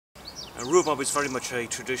Rhubarb is very much a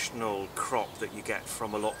traditional crop that you get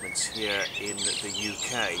from allotments here in the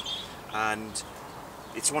UK, and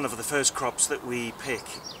it's one of the first crops that we pick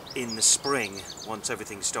in the spring once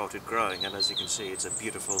everything started growing, and as you can see it's a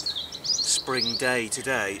beautiful spring day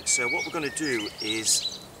today. So what we're going to do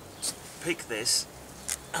is pick this,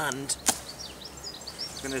 and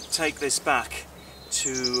we're going to take this back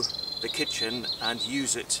to the kitchen and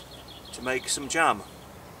use it to make some jam.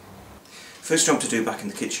 First job to do back in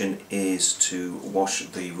the kitchen is to wash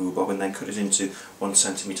the rhubarb and then cut it into 1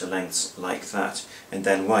 centimetre lengths like that, and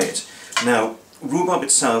then weigh it. Now, rhubarb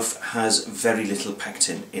itself has very little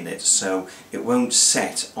pectin in it, so it won't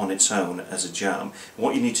set on its own as a jam.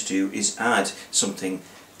 What you need to do is add something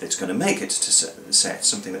that's going to make it to set,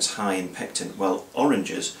 something that's high in pectin. Well,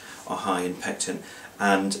 oranges are high in pectin,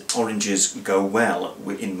 and oranges go well,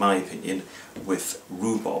 in my opinion, with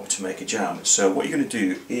rhubarb to make a jam. So what you're going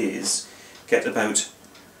to do is get about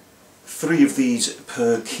 3 of these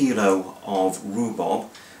per kilo of rhubarb,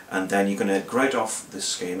 and then you're going to grate off the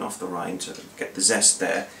skin, off the rind, to get the zest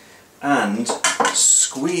there, and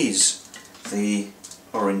squeeze the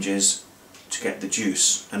oranges to get the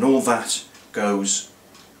juice, and all that goes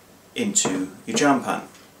into your jam pan.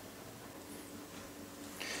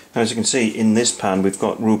 As you can see, in this pan we've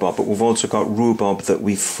got rhubarb, but we've also got rhubarb that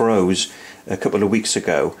we froze a couple of weeks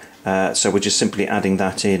ago, so we're just simply adding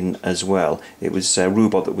that in as well. It was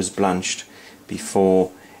rhubarb that was blanched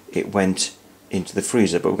before it went into the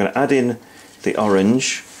freezer, but we're going to add in the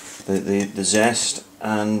orange, the zest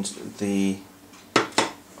and the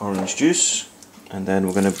orange juice, and then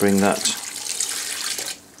we're going to bring that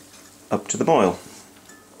up to the boil.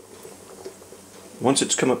 Once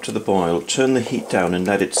it's come up to the boil, turn the heat down and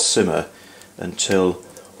let it simmer until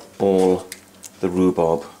all the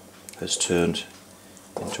rhubarb has turned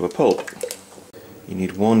into a pulp. You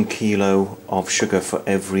need 1 kilo of sugar for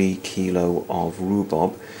every kilo of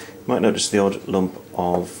rhubarb. You might notice the odd lump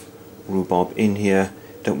of rhubarb in here.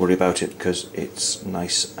 Don't worry about it because it's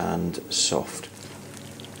nice and soft.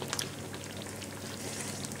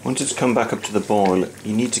 Once it's come back up to the boil,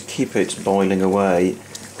 you need to keep it boiling away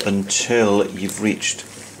until you've reached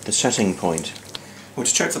the setting point. Well,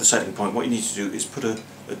 to check for the setting point, what you need to do is put a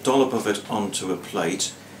dollop of it onto a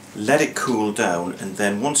plate, let it cool down, and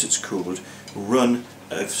then once it's cooled, run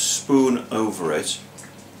a spoon over it,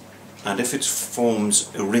 and if it forms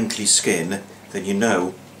a wrinkly skin, then you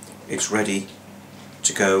know it's ready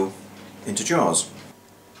to go into jars.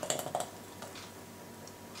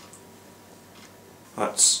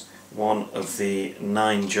 That's one of the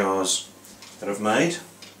 9 jars that I've made,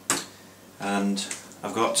 and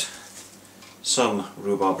I've got some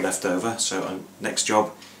rhubarb left over, so next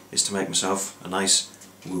job is to make myself a nice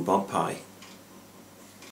rhubarb pie.